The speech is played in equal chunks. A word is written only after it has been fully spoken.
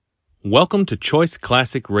Welcome to Choice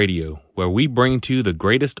Classic Radio, where we bring to you the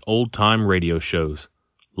greatest old-time radio shows.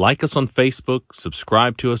 Like us on Facebook,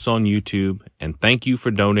 subscribe to us on YouTube, and thank you for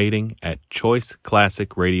donating at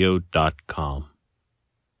choiceclassicradio.com.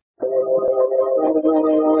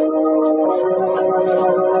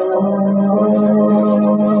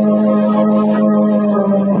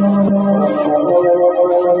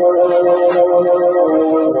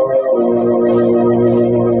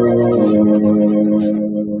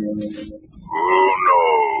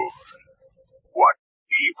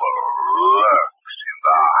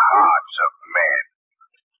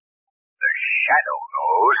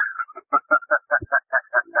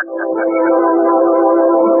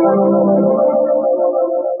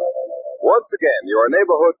 Once again, your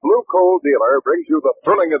neighborhood blue coal dealer brings you the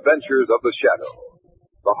thrilling adventures of the Shadow,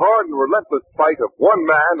 the hard and relentless fight of one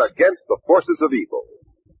man against the forces of evil.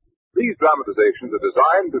 These dramatizations are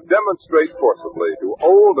designed to demonstrate forcibly to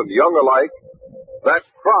old and young alike that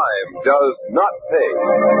crime does not pay.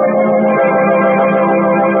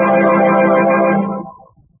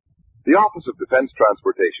 The Office of Defense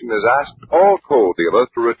Transportation has asked all coal dealers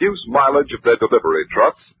to reduce mileage of their delivery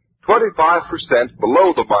trucks 25%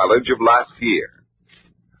 below the mileage of last year.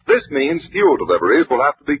 This means fuel deliveries will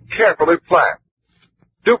have to be carefully planned.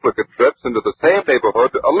 Duplicate trips into the same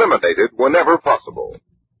neighborhood eliminated whenever possible.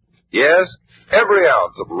 Yes, every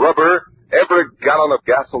ounce of rubber, every gallon of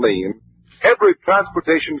gasoline, every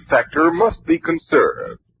transportation factor must be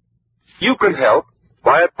conserved. You can help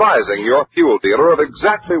by advising your fuel dealer of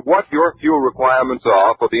exactly what your fuel requirements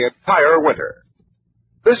are for the entire winter.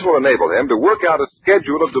 This will enable him to work out a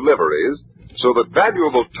schedule of deliveries so that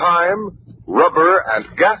valuable time, rubber, and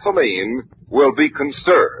gasoline will be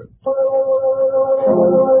conserved.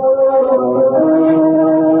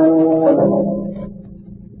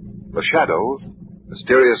 The Shadow,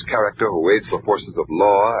 mysterious character who aids the forces of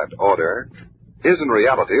law and order, is in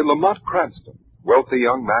reality Lamont Cranston, wealthy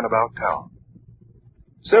young man about town.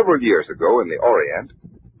 Several years ago in the Orient,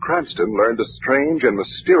 Cranston learned a strange and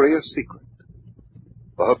mysterious secret.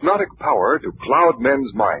 The hypnotic power to cloud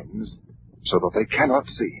men's minds so that they cannot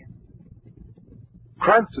see him.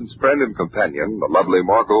 Cranston's friend and companion, the lovely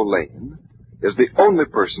Margot Lane, is the only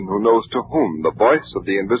person who knows to whom the voice of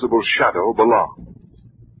the invisible Shadow belongs.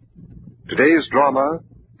 Today's drama,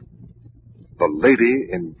 The Lady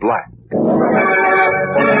in Black.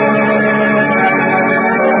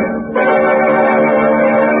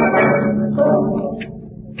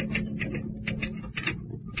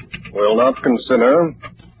 Will not consider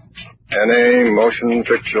any motion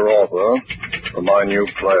picture offer for my new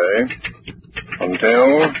play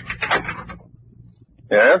until...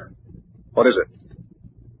 Yeah? What is it?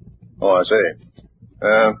 Oh, I see.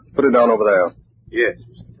 Put it down over there. Yes,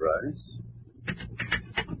 Mr. Bryce.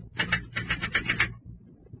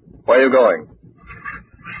 Where are you going?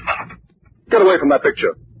 Get away from that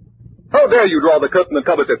picture. How dare you draw the curtain that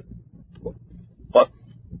covers it? What?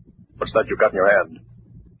 What's that you got in your hand?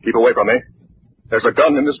 Keep away from me. There's a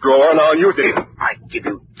gun in this drawer, now use it. I give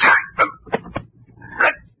you time.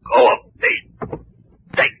 Let go of me.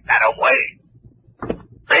 Take that away.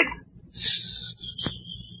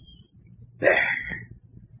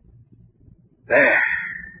 There.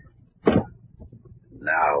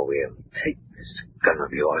 Now we'll take this gun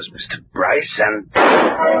of yours, Mr. Bryce, and...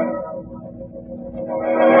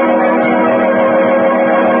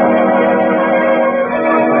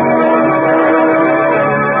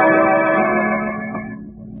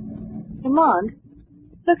 Lamont,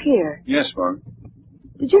 look here. Yes, Mom.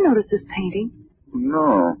 Did you notice this painting?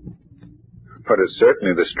 No. But it's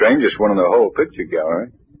certainly the strangest one in the whole picture gallery.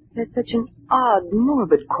 There's such an odd,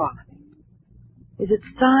 morbid quality. Is it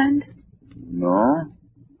signed? No.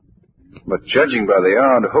 But judging by the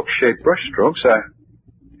odd hook-shaped brushstrokes,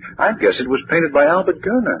 I'd guess it was painted by Albert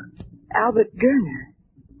Gerner. Albert Gerner?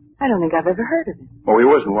 I don't think I've ever heard of him. Oh, he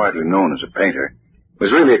wasn't widely known as a painter. He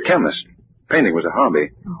was really a chemist. Painting was a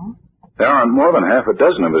hobby. Oh? There aren't more than half a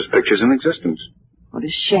dozen of his pictures in existence. What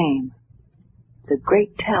a shame. It's a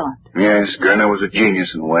great talent. Yes, Gerner was a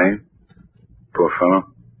genius in a way. Poor fellow.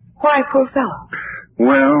 Why, poor fellow?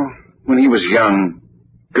 Well, when he was young,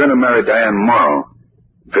 Gerner married Diane Morrow.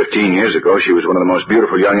 15 years ago, she was one of the most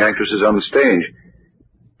beautiful young actresses on the stage.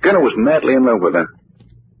 Gerner was madly in love with her.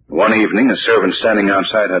 One evening, a servant standing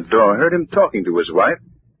outside her door heard him talking to his wife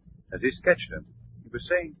as he sketched her. He was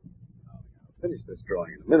saying, I'll finish this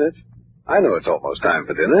drawing in a minute. I know it's almost time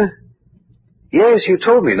for dinner. Yes, you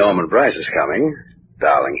told me Norman Bryce is coming.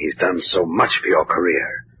 Darling, he's done so much for your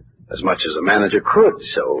career. As much as a manager could,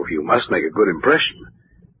 so you must make a good impression.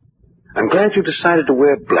 I'm glad you decided to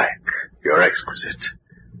wear black. You're exquisite.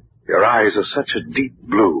 Your eyes are such a deep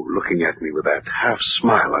blue, looking at me with that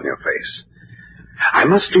half-smile on your face. I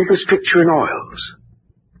must do this picture in oils.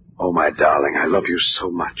 Oh, my darling, I love you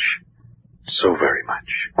so much. So very much.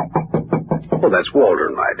 Oh, that's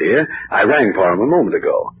Waldron, my dear. I rang for him a moment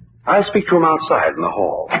ago. I'll speak to him outside in the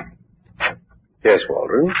hall. Yes,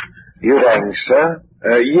 Waldron. You rang, sir?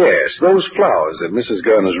 Yes, those flowers in Mrs.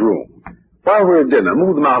 Gurner's room. While we're at dinner,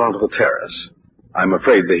 move them out onto the terrace. I'm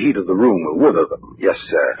afraid the heat of the room will wither them. Yes,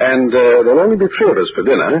 sir. And there'll only be 3 of us for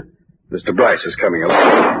dinner. Mr. Bryce is coming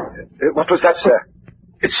along. What was that, sir?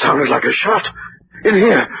 It sounded like a shot. In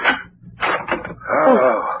here.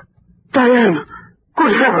 Oh. Diane!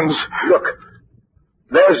 Good heavens! Look.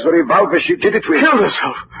 There's the revolver she did it with. Killed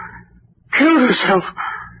herself! Killed herself!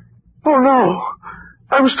 Oh, no.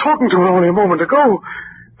 I was talking to her only a moment ago.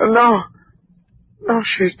 And now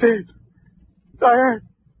she's dead. Diane!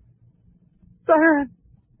 Diane!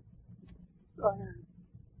 Diane.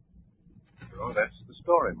 Oh, that's the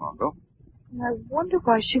story, Margot. I wonder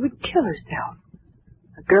why she would kill herself.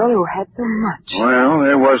 A girl who had so much. Well,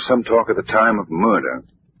 there was some talk at the time of murder.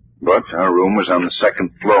 But our room was on the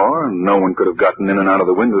 2nd floor, and no one could have gotten in and out of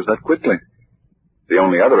the windows that quickly. The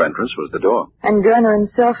only other entrance was the door. And Gurner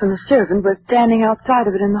himself and the servant were standing outside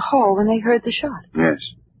of it in the hall when they heard the shot. Yes.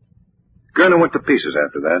 Gurner went to pieces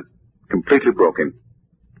after that. Completely broken.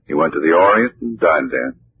 He went to the Orient and died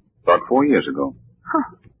there. About 4 years ago.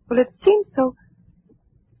 Huh. Well, it seems so.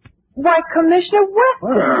 Why, Commissioner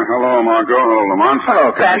Weston. Hello, Margot. Hello, Lamont.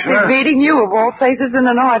 Hello, Fancy Commissioner. meeting you of all places in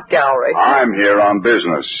an art gallery. I'm here on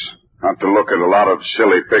business. Not to look at a lot of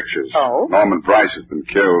silly pictures. Oh? Norman Bryce has been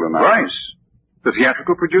killed and Bryce? The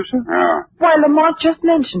theatrical producer? Yeah. Why, Lamont just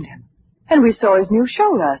mentioned him. And we saw his new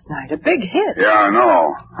show last night. A big hit. Yeah, I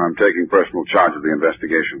know. I'm taking personal charge of the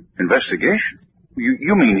investigation. Investigation?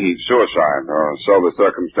 You mean he... Suicide, or so the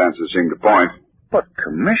circumstances seem to point. But,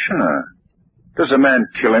 Commissioner, does a man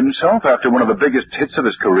kill himself after one of the biggest hits of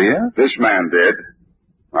his career? This man did.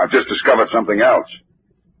 I've just discovered something else.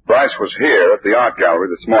 Bryce was here at the art gallery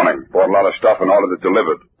this morning. Bought a lot of stuff and ordered it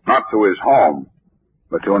delivered. Not to his home,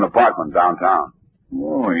 but to an apartment downtown.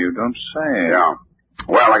 Oh, you don't say. Yeah.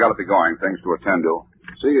 Well, I gotta be going. Things to attend to.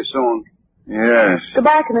 See you soon. Yes.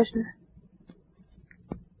 Goodbye, Commissioner.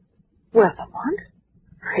 Well, Lamont,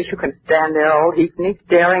 you can stand there all evening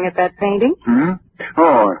staring at that painting. Hmm?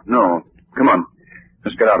 Oh, no. Come on.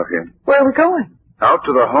 Let's get out of here. Where are we going? Out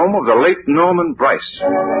to the home of the late Norman Bryce.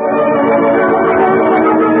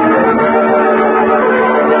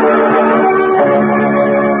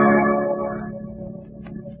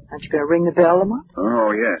 Aren't you going to ring the bell, Lamont?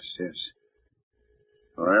 Oh, yes.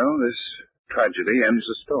 Well, this tragedy ends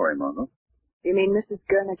the story, Margot. You mean Mrs.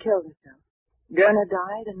 Gurner killed herself? Gurner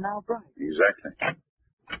died and now Bryce. Exactly.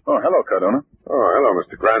 Oh, hello, Cardona. Oh, hello,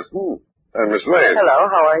 Mr. Cranston. And Miss Lane. Hello,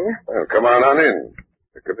 how are you? Well, come on in.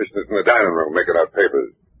 The commissioner's in the dining room making out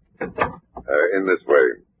papers. In this way.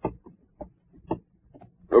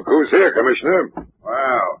 Look who's here, Commissioner.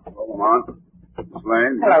 Wow. Hello, Lamont. Miss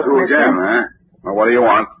Lane. Hello, You Commissioner. again, huh? Well, what do you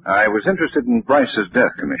want? I was interested in Bryce's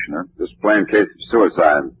death, Commissioner. This plain case of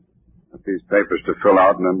suicide. Got these papers to fill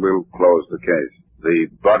out, and then we'll close the case. The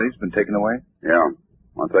body's been taken away? Yeah.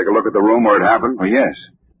 Want to take a look at the room where it happened? Oh, yes.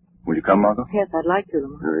 Will you come, Margot? Yes, I'd like to,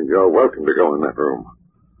 Lamont. You're welcome to go in that room.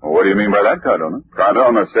 Well, what do you mean by that, Cardona?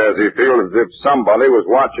 Cardona says he feels as if somebody was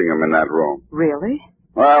watching him in that room. Really?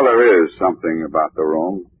 Well, there is something about the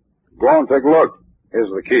room. Go on, take a look. Here's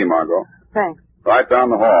the key, Margot. Thanks. Right down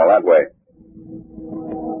the hall, that way.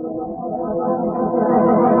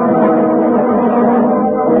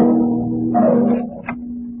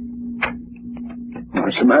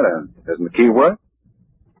 What's the matter? Doesn't the key work?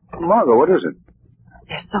 Margot, what is it?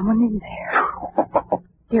 There's someone in there.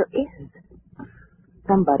 There is.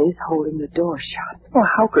 Somebody's holding the door shut. Well,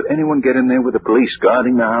 how could anyone get in there with the police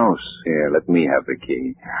guarding the house? Here, let me have the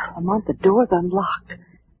key. Lamont, the door's unlocked.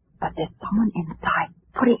 But there's someone inside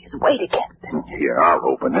putting his weight against it. Here, I'll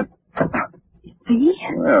open it. You see?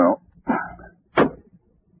 Well,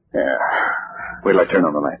 yeah. Wait till I turn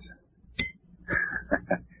on the lights.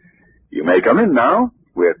 You may come in now.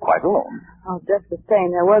 We're quite alone. Oh, just the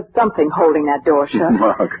same, there was something holding that door shut.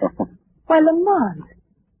 Margot. Why, Lamont,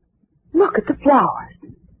 look at the flowers.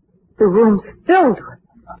 The room's filled with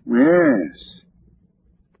them. Yes.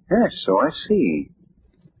 Yes, so I see.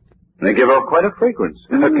 They give off quite a fragrance.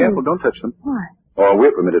 Careful, don't touch them. Why? All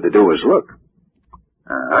we're permitted to do is look.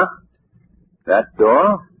 Uh-huh. That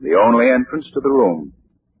door, the only entrance to the room.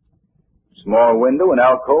 Small window and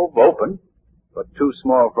alcove open, but too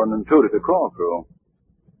small for an intruder to crawl through.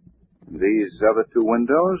 These other two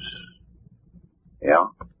windows, yeah,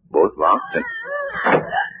 both locked. And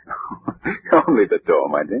Only the door,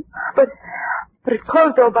 my dear. But it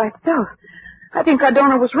closed all by itself. I think our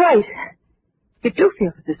donor was right. You do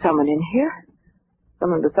feel that there's someone in here.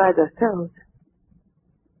 Someone besides ourselves.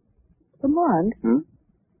 Lamont,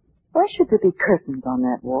 why should there be curtains on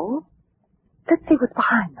that wall? Let's see what's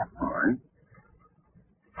behind them. All right.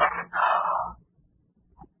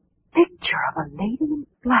 Picture of a lady in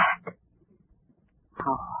black.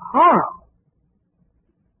 How horrible.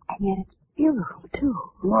 And yet it's beautiful, too.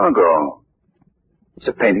 Margot. It's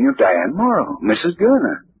a painting of Diane Morrow, Mrs.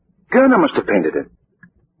 Gurner. Gurner must have painted it.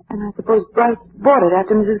 And I suppose Bryce bought it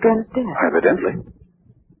after Mrs. Gurner's death. Evidently.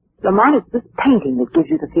 Lamont, it's this painting that gives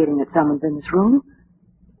you the feeling that someone's in this room.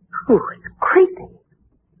 Ooh, it's creepy.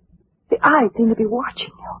 The eyes seem to be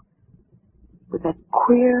watching you. With that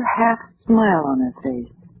queer half smile on her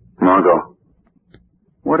face. Margot,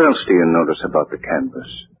 what else do you notice about the canvas?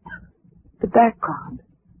 The background.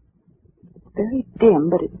 It's very dim,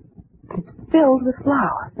 but it's filled with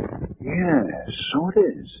flowers. Yes, so it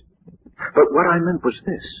is. But what I meant was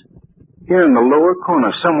this. Here in the lower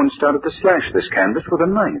corner, someone started to slash this canvas with a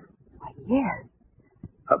knife. Why, yes.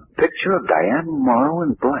 A picture of Diane Morrow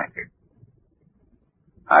in black.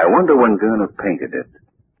 I wonder when Gurner painted it.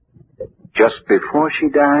 Just before she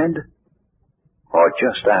died? Or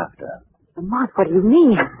just after? Lamont, what do you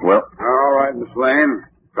mean? Well... All right, Miss Lane.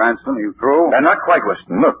 Cranston, you through? Not quite,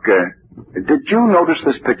 Weston. Look, did you notice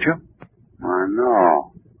this picture? I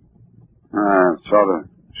know. Sort of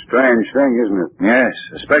strange thing, isn't it? Yes,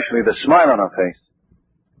 especially the smile on her face.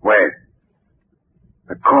 Wait.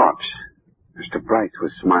 The corpse. Mr. Bryce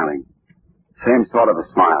was smiling. Same sort of a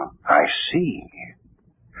smile. I see.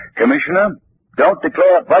 Commissioner, don't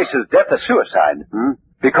declare Bryce's death a suicide.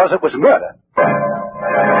 Because it was murder.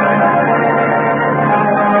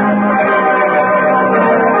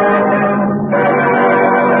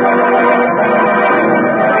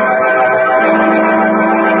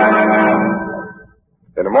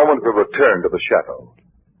 In a moment, we'll return to the chateau.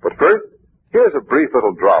 But first, here's a brief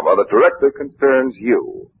little drama that directly concerns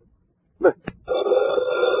you. Listen.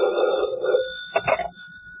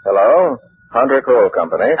 Hello? Hunter Coal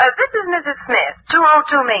Company. This is Mrs. Smith,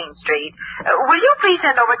 202 Main Street. Will you please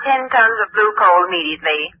send over 10 tons of blue coal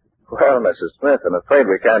immediately? Well, Mrs. Smith, I'm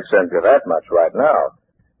afraid we can't send you that much right now.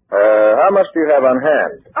 How much do you have on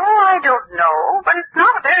hand? Oh, I don't know, but it's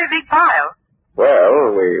not a very big pile.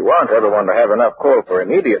 Well, we want everyone to have enough coal for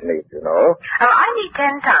immediate needs, you know. I need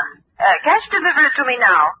 10 tons. Cash deliver it to me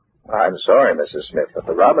now. I'm sorry, Mrs. Smith, but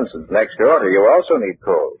the Robinsons next door to you also need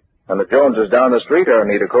coal. And the Joneses down the street are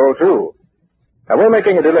in need of coal, too. Now, we're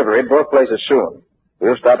making a delivery at both places soon.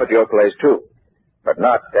 We'll stop at your place, too. But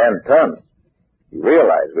not 10 tons. You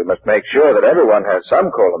realize we must make sure that everyone has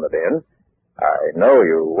some coal in the bin. I know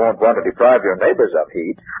you won't want to deprive your neighbors of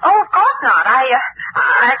heat. Oh, of course not.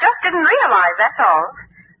 I just didn't realize, that's all.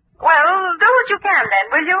 Well, do what you can then,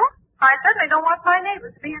 will you? I certainly don't want my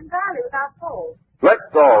neighbors to be entirely without coal.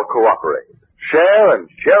 Let's all cooperate. Share and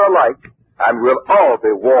share alike, and we'll all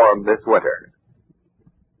be warm this winter.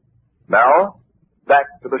 Now, back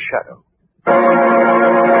to the chateau.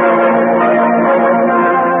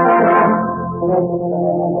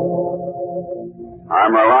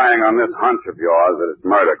 I'm relying on this hunch of yours that it's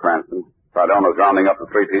murder, Cranston. Sardona's rounding up the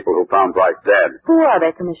 3 people who found Bryce dead. Who are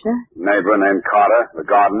they, Commissioner? Neighbor named Carter, the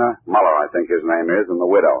gardener, Muller, I think his name is, and the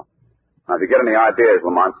widow. Now, if you get any ideas,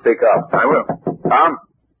 Lamont, speak up. I will. Tom?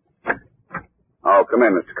 Oh, come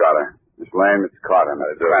in, Mr. Carter. Miss Lane, Mr. Carter,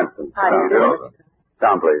 Mr. Cranston. How do you do?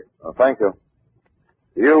 Down, please. Oh, thank you.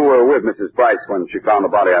 You were with Mrs. Bryce when she found the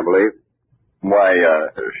body, I believe. Why,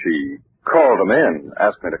 she called him in,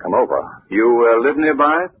 asked me to come over. You live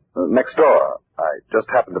nearby? Next door. I just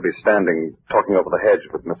happened to be standing talking over the hedge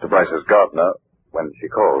with Mr. Bryce's gardener when she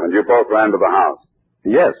called. And you both ran to the house?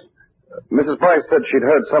 Yes. Mrs. Bryce said she'd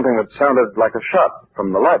heard something that sounded like a shot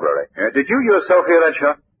from the library. Did you yourself hear that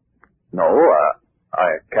shot? No,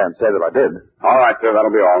 I can't say that I did. All right, sir,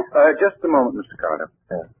 that'll be all. Just a moment, Mr. Carter.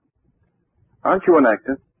 Yeah. Aren't you an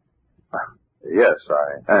actor? Yes,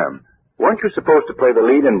 I am. Weren't you supposed to play the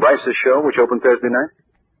lead in Bryce's show, which opened Thursday night?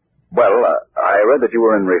 Well, I read that you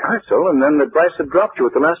were in rehearsal, and then that Bryce had dropped you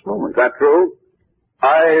at the last moment. Is that true?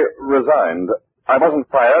 I resigned. I wasn't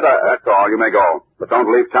fired. That's all. You may go. But don't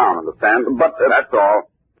leave town, understand? But that's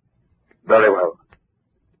all. Very well.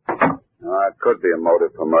 It could be a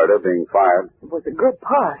motive for murder, being fired. It was a good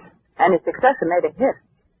part, and his successor made a hit.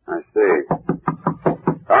 I see.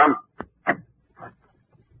 Tom?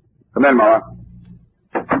 Come in, Muller.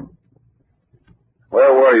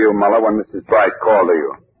 Where were you, Muller, when Mrs. Bryce called to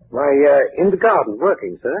you? Why, in the garden,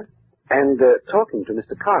 working, sir. And talking to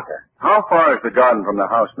Mr. Carter. How far is the garden from the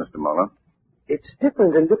house, Mr. Muller? It's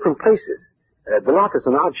different in different places. The lot is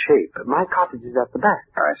an odd shape. My cottage is at the back.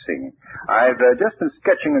 I see. I've just been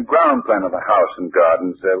sketching a ground plan of the house and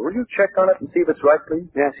gardens. Will you check on it and see if it's right, please?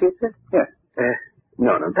 Yeah, see it, sir? Yes.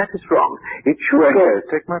 No, that is wrong. It should Well, go... here,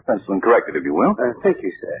 take my pencil and correct it, if you will. Thank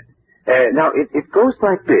you, sir. Now, it goes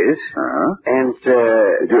like this, and,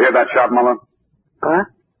 Did you hear that shot, Muller? Huh?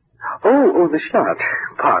 Oh, the shot.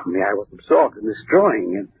 Pardon me, I was absorbed in this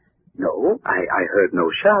drawing, and... No, I heard no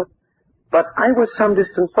shot. But I was some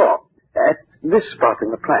distance off, at this spot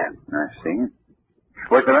in the plan. I see.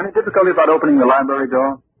 Was there any difficulty about opening the library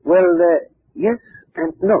door? Well, yes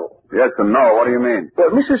and no. Yes and no. What do you mean?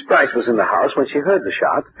 Well, Mrs. Bryce was in the house when she heard the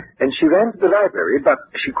shot, and she ran to the library, but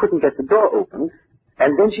she couldn't get the door open,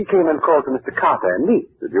 and then she came and called to Mr. Carter and me.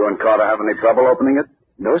 Did you and Carter have any trouble opening it?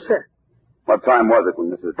 No, sir. What time was it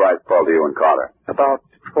when Mrs. Bryce called to you and Carter? About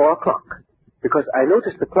 4 o'clock. Because I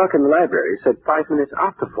noticed the clock in the library said 5 minutes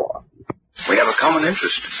after 4. We have a common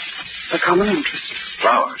interest. A common interest?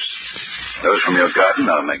 Flowers. Those from your garden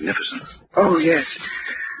are magnificent. Oh, yes.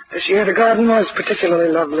 This year the garden was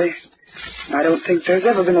particularly lovely. I don't think there's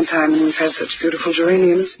ever been a time when we've had such beautiful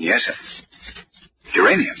geraniums. Yes, sir.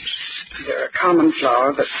 Geraniums. They're a common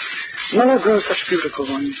flower, but Muller grows such beautiful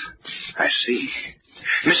ones. I see.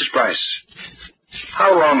 Mrs. Bryce,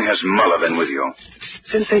 how long has Muller been with you?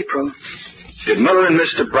 Since April. Did Muller and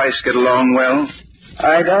Mr. Bryce get along well?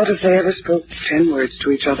 I doubt if they ever spoke 10 words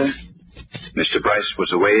to each other. Mr. Bryce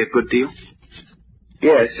was away a good deal?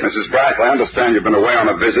 Yes. Mrs. Bryce, I understand you've been away on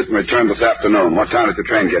a visit and returned this afternoon. What time did the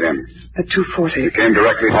train get in? At 2:40. You came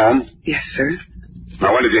directly home? Yes, sir.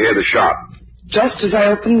 Now, when did you hear the shot? Just as I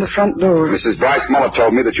opened the front door. Mrs. Bryce, Muller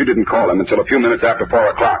told me that you didn't call him until a few minutes after 4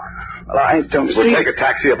 o'clock. Well, I don't It would see... take a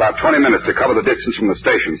taxi about 20 minutes to cover the distance from the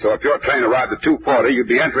station. So if your train arrived at 2:40, you'd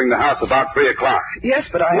be entering the house about 3 o'clock. Yes,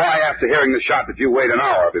 but I... Why, after hearing the shot, did you wait an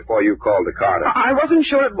hour before you called to Carter? I wasn't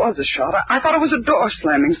sure it was a shot. I thought it was a door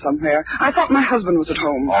slamming somewhere. I thought my husband was at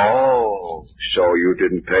home. Oh, so you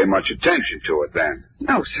didn't pay much attention to it then?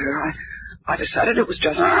 No, sir. I decided it was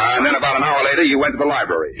just... And then about an hour later, you went to the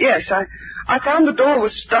library. Yes, I found the door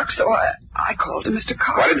was stuck, so I called to Mr.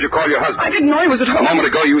 Carter. Why didn't you call your husband? I didn't know he was at home. A moment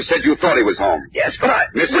ago, you said you thought he was home. Yes, but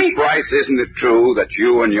Mrs. Bryce, isn't it true that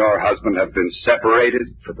you and your husband have been separated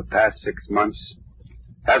for the past 6 months?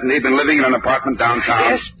 Hasn't he been living in an apartment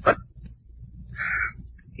downtown? Yes, but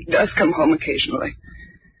he does come home occasionally.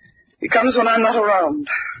 He comes when I'm not around.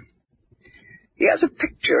 He has a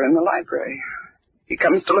picture in the library. He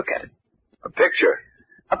comes to look at it. A picture?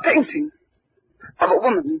 A painting of a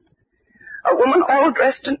woman. A woman all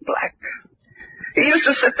dressed in black. He used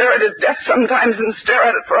to sit there at his desk sometimes and stare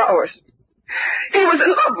at it for hours. He was in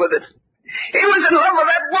love with it. He was in love with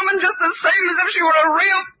that woman just the same as if she were a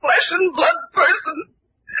real flesh and blood person.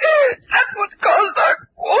 That's what caused our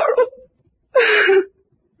quarrel.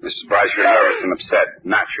 Mrs. Bryce, you're nervous and upset,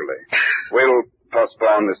 naturally. We'll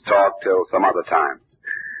postpone this talk till some other time.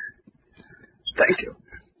 Thank you.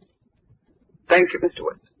 Thank you, Mr.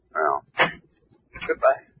 West. Well.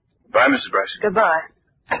 Goodbye. Bye, Mrs. Bryce. Goodbye.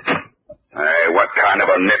 Hey, what kind of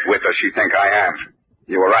a nitwit does she think I am?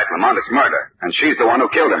 You were right, Lamont. It's murder. And she's the one who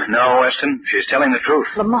killed him. No, Weston. She's telling the truth.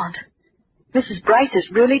 Lamont, Mrs. Bryce is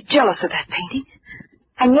really jealous of that painting.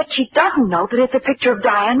 And yet she doesn't know that it's a picture of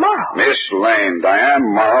Diane Morrow. Miss Lane,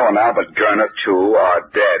 Diane Morrow and Albert Gurner, too, are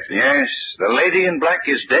dead. Yes, the lady in black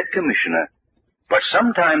is dead, Commissioner. But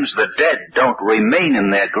sometimes the dead don't remain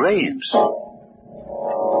in their graves.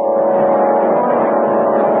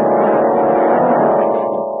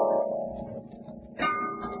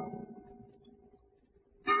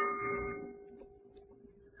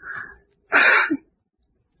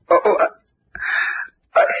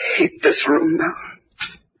 I hate this room now.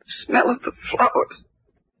 The smell of the flowers.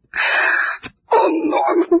 Oh,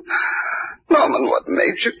 Norman. Norman, what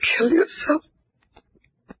made you kill yourself?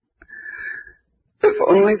 If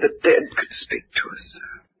only the dead could speak to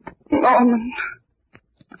us. Norman.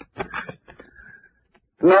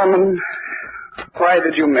 Norman, why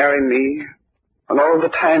did you marry me when all the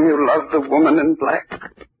time you loved the woman in black?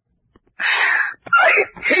 I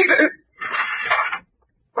hate her.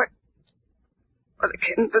 Well,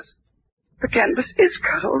 the canvas is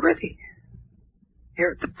cut already.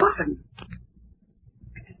 Here at the bottom.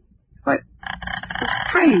 Why, the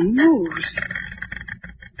frame moves.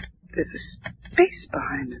 There's a space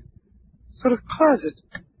behind it. Sort of closet.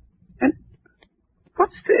 And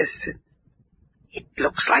what's this? It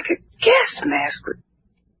looks like a gas mask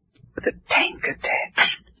with a tank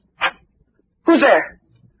attached. Who's there?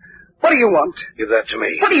 What do you want? Give that to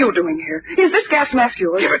me. What are you doing here? Is this gas mask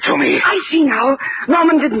yours? Give it to me. I see now.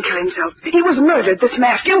 Norman didn't kill himself. He was murdered, this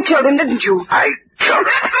mask. You killed him, didn't you? I killed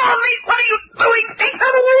him. Let go of me. What are you Louis, take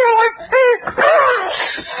that away.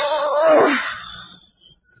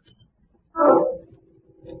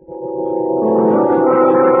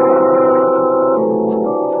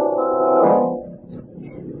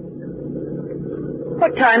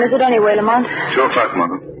 What time is it anyway, Lamont? 2 o'clock,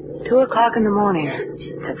 Mother. 2 o'clock in the morning.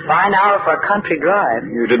 It's a fine hour for a country drive.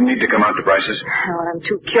 You didn't need to come out to Bryce's. Well, I'm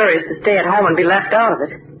too curious to stay at home and be left out of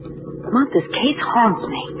it. Lamont, this case haunts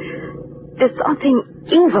me. There's something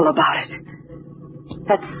evil about it.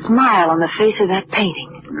 That smile on the face of that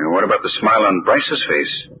painting. Now, what about the smile on Bryce's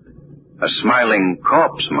face? A smiling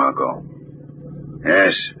corpse, Margot.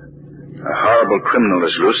 Yes. A horrible criminal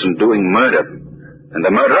is loose and doing murder. And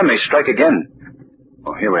the murderer may strike again.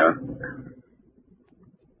 Oh, here we are.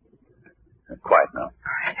 Quiet now.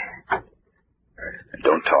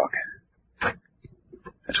 Don't talk.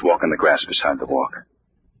 Let's walk in the grass beside the walk.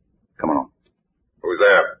 Come on. Who's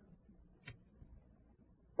there?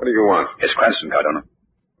 What do you want? It's Cranston, Cardona.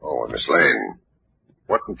 Oh, Miss Lane.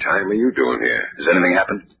 What in time are you doing here? Has anything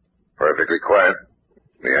happened? Perfectly quiet.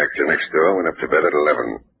 The actor next door went up to bed at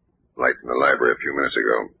 11. Light in the library a few minutes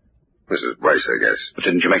ago. Mrs. Bryce, I guess. But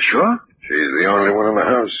didn't you make sure? She's the only one in the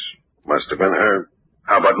house. Must have been her.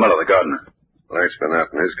 How about Muller, the gardener? Light's been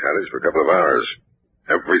out in his cottage for a couple of hours.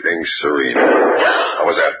 Everything's serene. What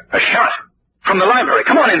was that? A shot! From the library.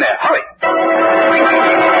 Come on in there. Hurry!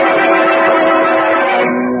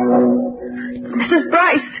 Mrs.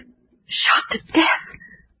 Bryce, shot to death.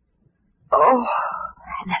 Oh,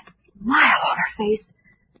 and that smile on her face.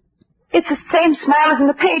 It's the same smile as in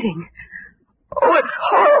the painting. Oh, it's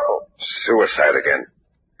horrible. Suicide again.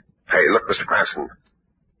 Hey, look, Mr. Cranston.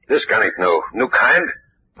 This gun ain't no new kind.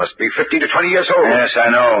 Must be 15 to 20 years old. Yes, I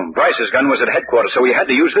know. Bryce's gun was at headquarters, so he had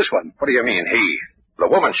to use this one. What do you mean, he? The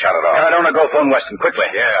woman shot it off. I don't want to go phone Weston quickly.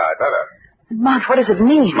 Yeah, I better. Mont, what does it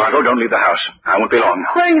mean? Margot, don't leave the house. I won't be long.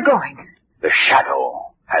 Where are you going? The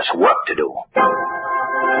shadow has work to do.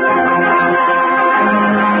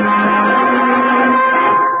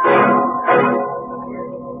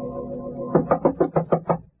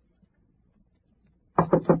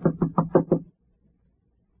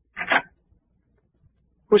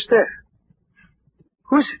 Who's there?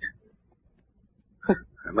 Who's it?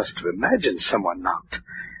 I must have imagined someone knocked.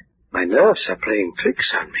 My nerves are playing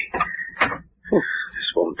tricks on me.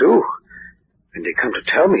 This won't do. When they come to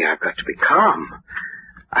tell me, I've got to be calm.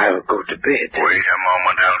 I'll go to bed. Wait a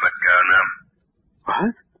moment, Albert Garner.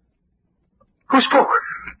 What? Who spoke?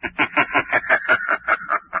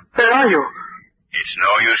 Where are you? It's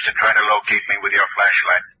no use to try to locate me with your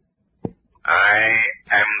flashlight.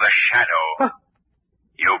 I am the shadow. Huh?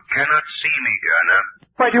 You cannot see me, Garner.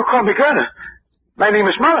 Why do you call me Garner? My name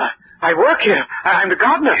is Muller. I work here. I'm the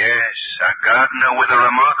gardener. Yes, a gardener with a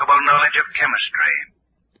remarkable knowledge of chemistry.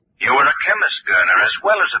 You were a chemist, Garner, as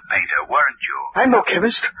well as a painter, weren't you? I'm no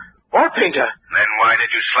chemist or painter. Then why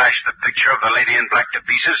did you slash the picture of the lady in black to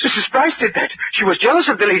pieces? Mrs. Bryce did that. She was jealous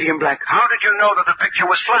of the lady in black. How did you know that the picture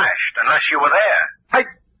was slashed, unless you were there?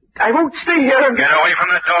 I won't stay here and... Get away from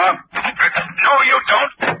the door. No, you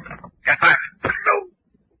don't. Get back. No.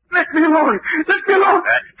 Let me alone. Let me alone.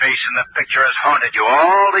 That face in the picture has haunted you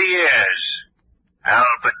all the years.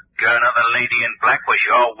 Albert Garner, the lady in black, was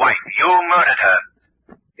your wife. You murdered her.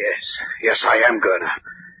 Yes, I am Garner.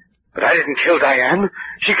 But I didn't kill Diane.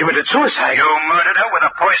 She committed suicide. You murdered her with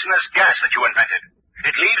a poisonous gas that you invented.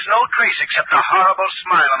 It leaves no trace except a horrible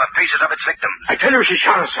smile on the faces of its victims. I tell you, she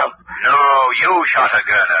shot herself. No, you shot her,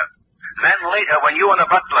 Garner. Then later, when you and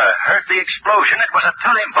the butler heard the explosion, it was a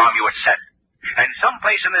time bomb you had set. And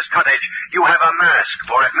someplace in this cottage, you have a mask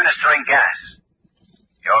for administering gas.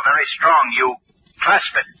 You're very strong. You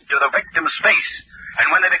clasp it to the victim's face,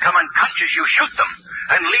 and when they become unconscious, you shoot them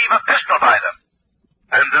and leave a pistol by them.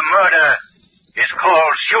 And the murder is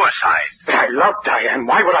called suicide. But I love Diane.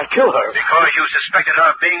 Why would I kill her? Because you suspected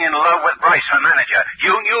her of being in love with Bryce, her manager.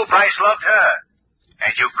 You knew Bryce loved her,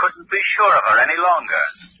 and you couldn't be sure of her any longer.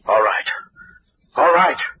 All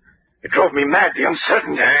right. It drove me mad, the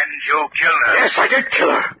uncertainty. And you killed her. Yes, I did kill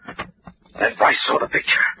her. Then Bryce saw the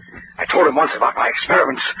picture. I told him once about my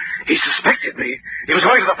experiments. He suspected me. He was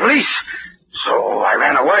going to the police. So I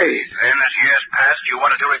ran away. Then, as years passed, you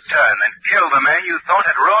wanted to return and kill the man you thought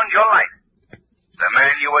had ruined your life. The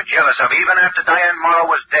man you were jealous of even after Diane Morrow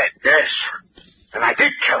was dead. Yes. And I did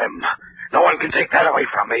kill him. No one can take that away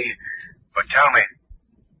from me. But tell me,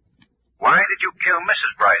 why did you kill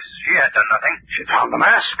Mrs. Bryce? She had done nothing. She found the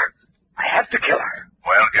mask. I had to kill her.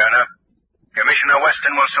 Well, Garner, Commissioner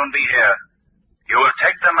Weston will soon be here. You will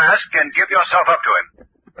take the mask and give yourself up to him.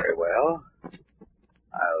 Very well.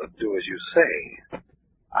 I'll do as you say.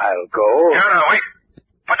 I'll go... Garner, wait.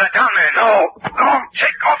 Put that down, man. No.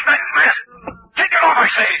 Take off that mask. Take it off, I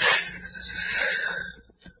say.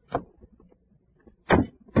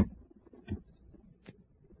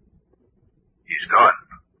 He's gone.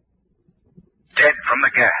 Dead from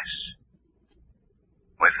the gas.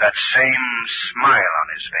 With that same smile on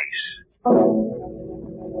his face.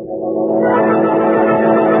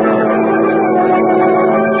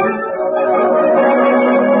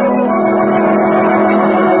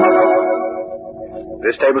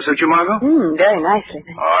 This table suit you, Margot? Very nicely.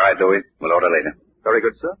 All right, Louis. We'll order later. Very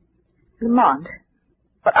good, sir. Lamont,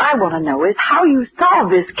 what I want to know is how you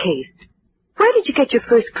solved this case. Where did you get your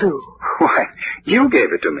first clue? Why, you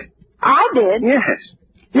gave it to me. I did? Yes.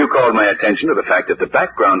 You called my attention to the fact that the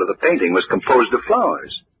background of the painting was composed of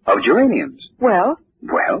flowers, of geraniums. Well?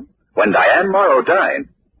 Well, when Diane Morrow died,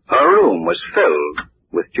 her room was filled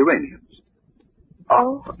with geraniums.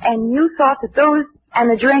 Oh, and you thought that those and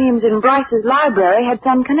the geraniums in Bryce's library had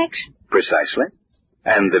some connection? Precisely.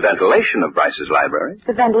 And the ventilation of Bryce's library.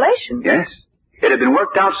 The ventilation? Yes. It had been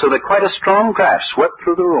worked out so that quite a strong draft swept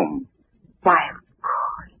through the room. Why, of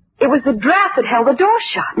course. It was the draft that held the door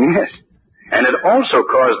shut. Yes. And it also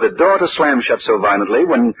caused the door to slam shut so violently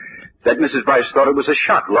that Mrs. Bryce thought it was a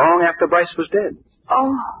shot long after Bryce was dead.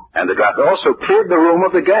 Oh. And the draft also cleared the room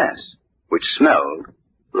of the gas, which smelled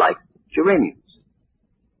like geraniums.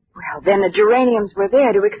 Well, then the geraniums were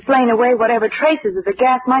there to explain away whatever traces of the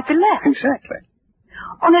gas might be left. Exactly.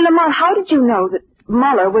 Only, Lamont, how did you know that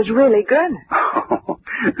Muller was really Gerner? Oh,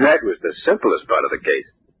 that was the simplest part of the case.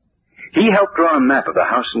 He helped draw a map of the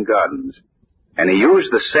house and gardens, and he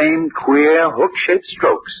used the same queer, hook-shaped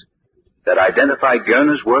strokes that identify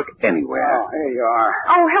Gerner's work anywhere. Oh, here you are.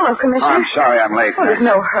 Oh, hello, Commissioner. I'm sorry I'm late. Oh, there's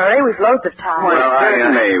no hurry. We've loads of time. Well,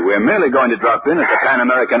 certainly. We're merely going to drop in at the Pan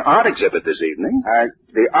American Art Exhibit this evening.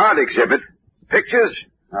 The art exhibit? Pictures?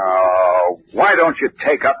 Oh, why don't you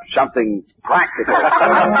take up something practical?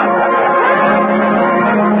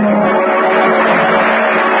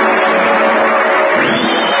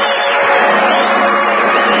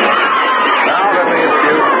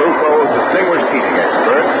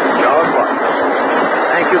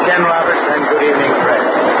 Ken Roberts, and good evening,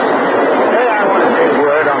 friends. Today I want to say a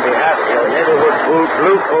word on behalf of your neighborhood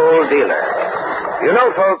blue coal dealer. You know,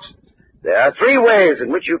 folks, there are 3 ways in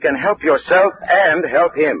which you can help yourself and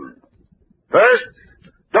help him. First,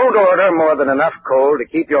 don't order more than enough coal to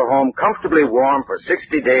keep your home comfortably warm for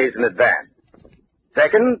 60 days in advance.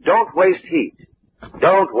 Second, don't waste heat.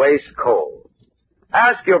 Don't waste coal.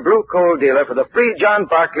 Ask your blue coal dealer for the free John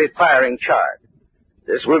Barclay firing chart.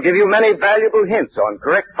 This will give you many valuable hints on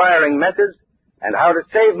correct firing methods and how to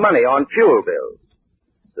save money on fuel bills.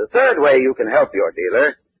 The third way you can help your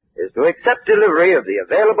dealer is to accept delivery of the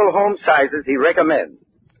available home sizes he recommends.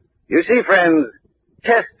 You see, friends,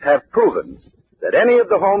 tests have proven that any of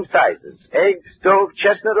the home sizes, egg, stove,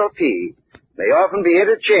 chestnut, or pea, may often be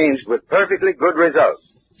interchanged with perfectly good results.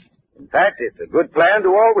 In fact, it's a good plan to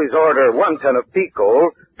always order 1 ton of pea coal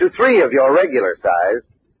to 3 of your regular size,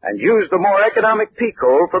 and use the more economic pea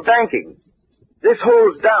coal for banking. This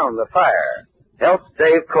holds down the fire, helps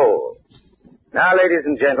save coal. Now, ladies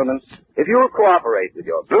and gentlemen, if you'll cooperate with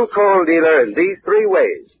your blue coal dealer in these 3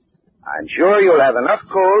 ways, I'm sure you'll have enough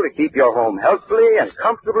coal to keep your home healthfully and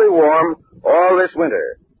comfortably warm all this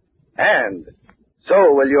winter. And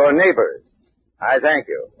so will your neighbors. I thank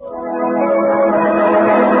you.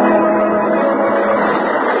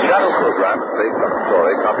 Shadow program is based on a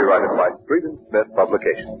story copyrighted by Street and Smith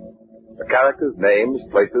Publications. The characters, names,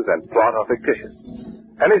 places, and plot are fictitious.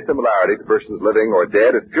 Any similarity to persons living or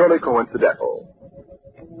dead is purely coincidental.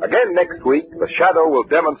 Again next week, the Shadow will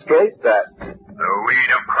demonstrate that The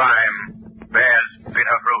weed of crime bears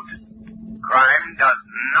bitter fruit. Crime does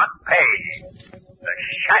not pay. The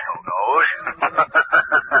Shadow knows.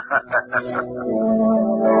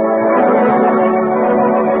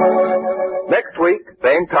 next week,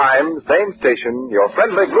 same time, same station, your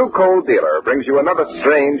friendly blue coal dealer brings you another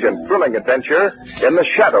strange and thrilling adventure in the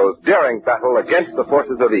Shadow's daring battle against the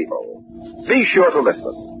forces of evil. Be sure to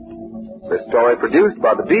listen. This story produced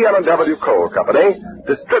by the BL&W Coal Company,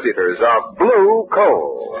 distributors of Blue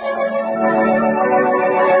Coal.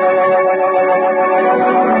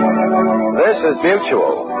 This is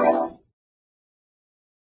Mutual.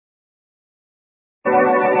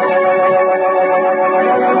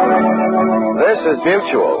 This is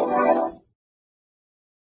Mutual.